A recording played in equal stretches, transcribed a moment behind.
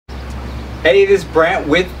Hey, this is Brant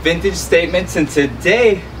with Vintage Statements, and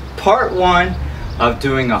today, part one of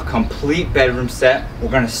doing a complete bedroom set. We're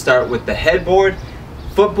going to start with the headboard,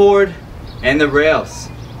 footboard, and the rails.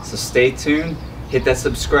 So stay tuned, hit that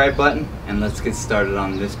subscribe button, and let's get started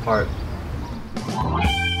on this part.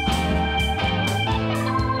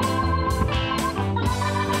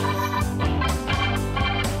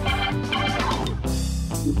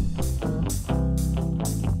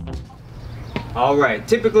 Alright,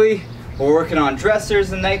 typically we're working on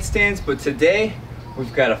dressers and nightstands, but today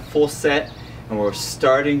we've got a full set and we're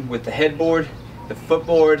starting with the headboard, the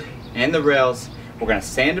footboard, and the rails. We're going to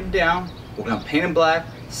sand them down, we're going to paint them black,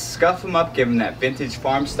 scuff them up, give them that vintage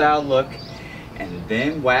farm style look, and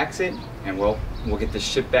then wax it, and we'll get this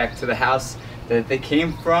shipped back to the house that they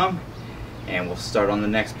came from, and we'll start on the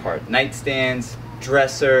next part. Nightstands,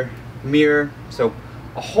 dresser, mirror, so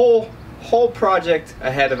a whole project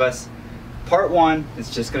ahead of us. Part one is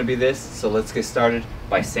just going to be this, so let's get started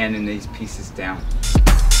by sanding these pieces down.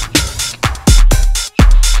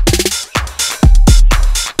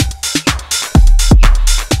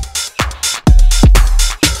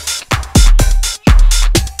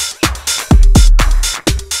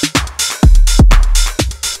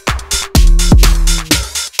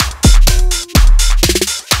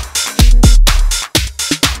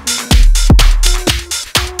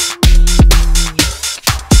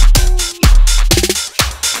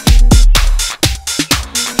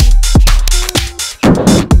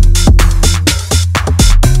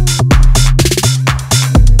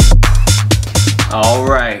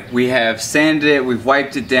 Alright, we have sanded it, we've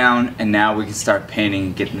wiped it down, and now we can start painting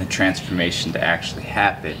and getting the transformation to actually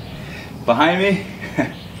happen. Behind me,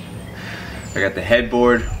 I got the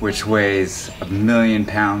headboard, which weighs 1,000,000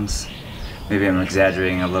 pounds. Maybe I'm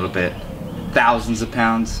exaggerating a little bit. Thousands of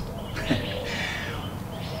pounds.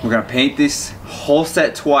 We're going to paint this whole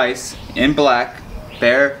set twice in black.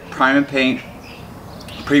 Behr Prime and Paint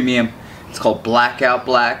Premium. It's called Blackout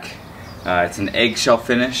Black. It's an eggshell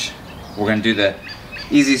finish. We're going to do the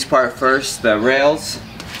easiest part first, the rails.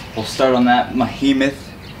 We'll start on that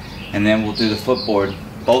behemoth, and then we'll do the footboard.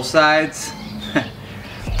 Both sides.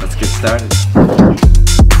 Let's get started.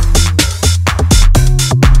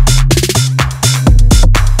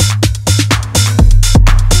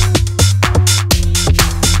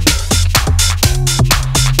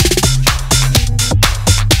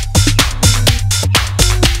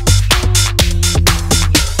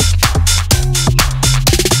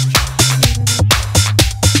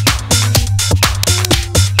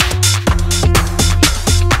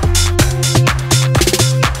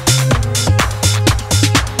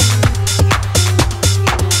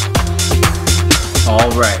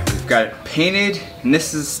 Alright, we've got it painted, and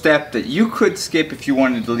this is a step that you could skip if you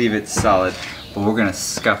wanted to leave it solid, but we're going to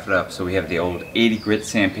scuff it up. So we have the old 80 grit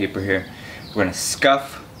sandpaper here. We're going to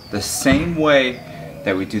scuff the same way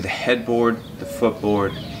that we do the headboard, the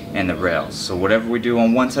footboard, and the rails. So whatever we do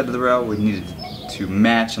on one side of the rail, we need to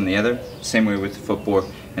match on the other. Same way with the footboard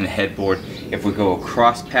and the headboard. If we go a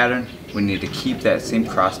cross pattern, we need to keep that same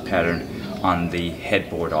cross pattern on the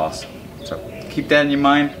headboard also. So keep that in your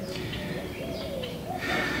mind.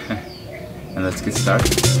 And let's get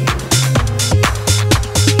started.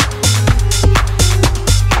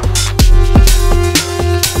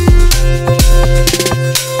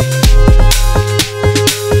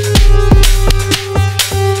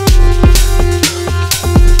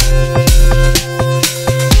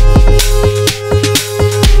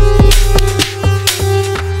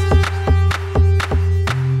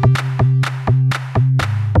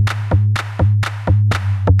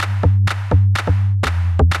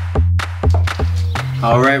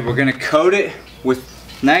 Alright, we're going to coat it with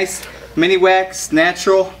nice mini wax,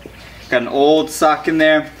 natural. Got an old sock in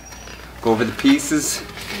there. Go over the pieces,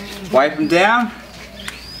 wipe them down,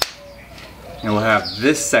 and we'll have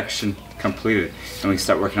this section completed. And we can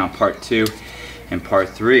start working on part two and part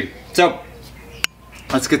three. So,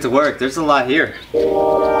 let's get to work. There's a lot here.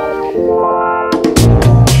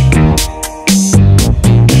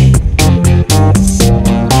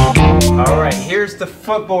 Alright, here's the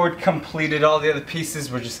footboard completed. All the other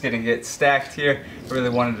pieces, we're just going to get stacked here. I really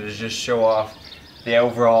wanted to just show off the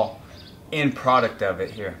overall end product of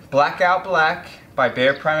it here. Blackout Black by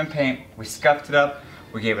Behr Prime and Paint. We scuffed it up,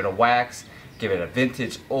 we gave it a wax, gave it a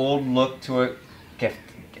vintage old look to it,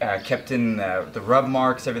 kept in the rub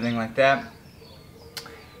marks, everything like that.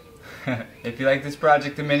 If you like this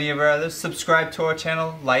project and many of our others, subscribe to our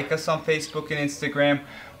channel, like us on Facebook and Instagram,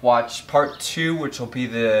 watch part 2, which will be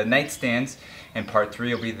the nightstands, and part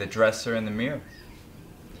 3 will be the dresser and the mirror.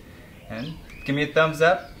 And give me a thumbs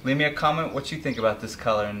up, leave me a comment what you think about this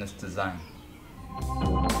color and this design.